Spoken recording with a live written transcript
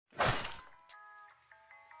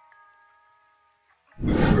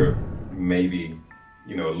we're maybe,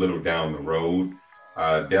 a little down the road.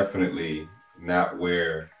 Definitely not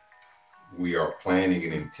where we are planning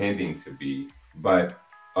and intending to be, but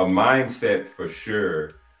a mindset for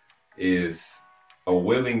sure is a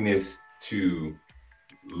willingness to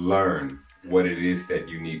learn what it is that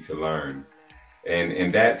you need to learn.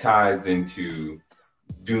 And that ties into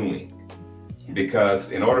doing.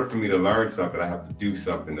 Because in order for me to learn something, I have to do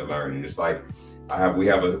something to learn. And it's like we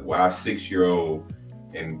have our 6-year-old,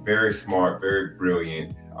 and very smart, very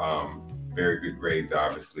brilliant, very good grades,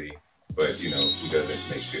 obviously. But who doesn't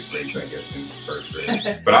make good grades, I guess, in first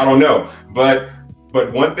grade? But I don't know. But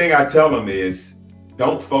one thing I tell them is,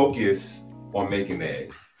 don't focus on making the A.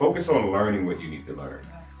 Focus on learning what you need to learn,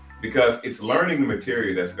 because it's learning the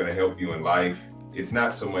material that's going to help you in life. It's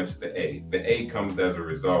not so much the A. The A comes as a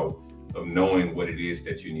result of knowing what it is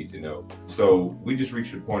that you need to know. So we just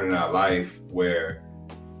reached a point in our life where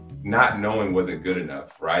not knowing wasn't good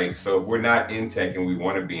enough, right? So if we're not in tech and we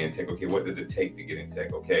want to be in tech, okay, what does it take to get in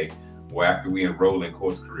tech? Okay, well, after we enroll in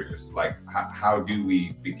course careers, like how do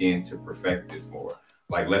we begin to perfect this more?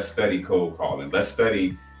 Like, let's study cold calling. Let's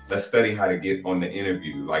study how to get on the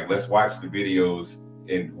interview. Like, let's watch the videos,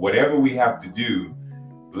 and whatever we have to do,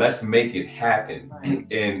 let's make it happen. Right.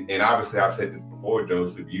 And obviously, I've said this before,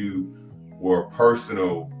 Joseph, you were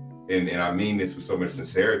personal, and I mean this with so much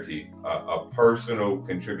sincerity, a personal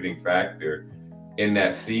contributing factor in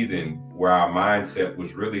that season where our mindset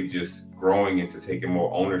was really just growing into taking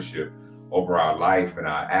more ownership over our life and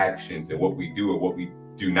our actions and what we do and what we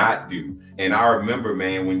do not do. And I remember,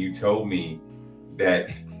 man, when you told me that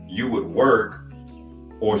you would work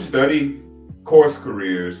or study course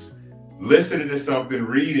careers, listening to something,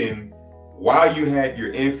 reading while you had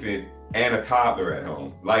your infant and a toddler at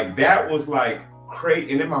home. Like, that was like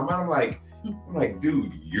crazy. And in my mind, I'm like,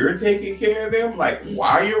 dude, you're taking care of them? Like,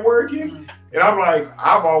 while you're working? And I'm like,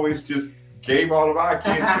 I've always just gave all of our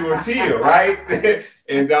kids to a Tia, right?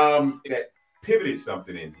 And that pivoted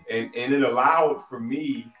something in me. And it allowed for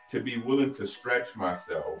me to be willing to stretch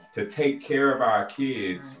myself, to take care of our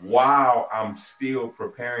kids while I'm still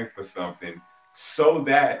preparing for something, so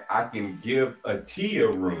that I can give a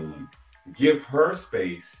Tia room, give her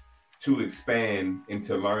space to expand and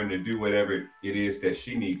to learn to do whatever it is that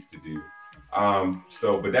she needs to do.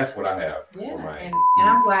 But that's what I have. Yeah, and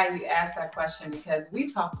I'm glad you asked that question, because we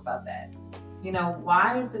talked about that.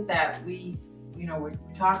 Why is it that we're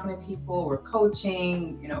talking to people, we're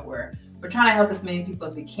coaching, we're trying to help as many people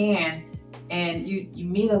as we can, and you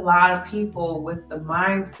meet a lot of people with the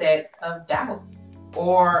mindset of doubt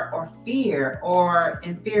or fear or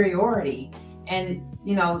inferiority, and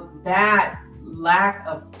that lack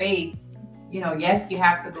of faith. Yes, you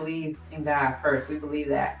have to believe in God first. We believe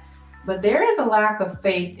that. But there is a lack of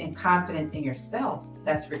faith and confidence in yourself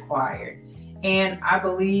that's required. And I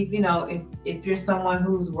believe, if you're someone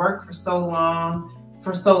who's worked for so long,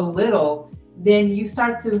 for so little, then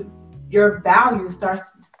your value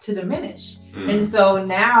starts to diminish. And so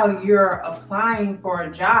now you're applying for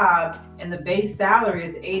a job and the base salary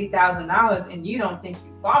is $80,000 and you don't think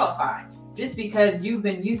you qualify just because you've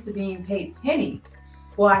been used to being paid pennies.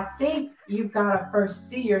 Well, I think you've got to first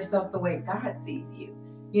see yourself the way God sees you.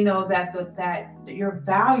 That you're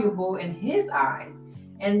valuable in His eyes,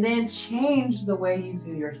 and then change the way you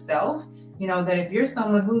view yourself. That if you're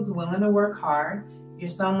someone who's willing to work hard, you're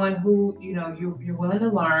someone who, you're willing to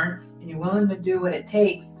learn and you're willing to do what it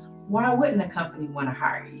takes, why wouldn't a company want to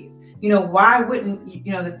hire you? Why wouldn't,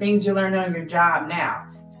 the things you're learning on your job now,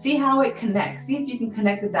 see how it connects, see if you can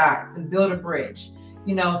connect the dots and build a bridge.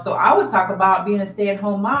 So I would talk about being a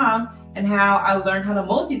stay-at-home mom and how I learned how to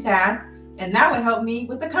multitask, and that would help me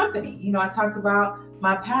with the company. I talked about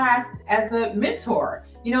my past as a mentor.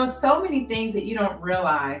 So many things that you don't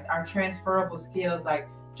realize are transferable skills. Like,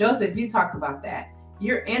 Joseph, you talked about that.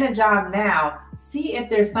 You're in a job now. See if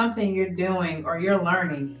there's something you're doing or you're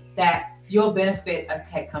learning that you'll benefit a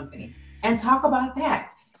tech company, and talk about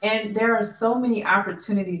that. And there are so many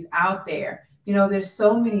opportunities out there. There's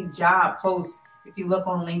so many job posts. If you look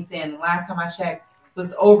on LinkedIn, last time I checked,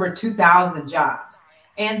 was over 2,000 jobs,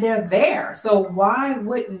 and they're there. So why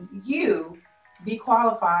wouldn't you be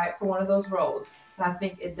qualified for one of those roles? And I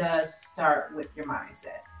think it does start with your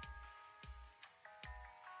mindset.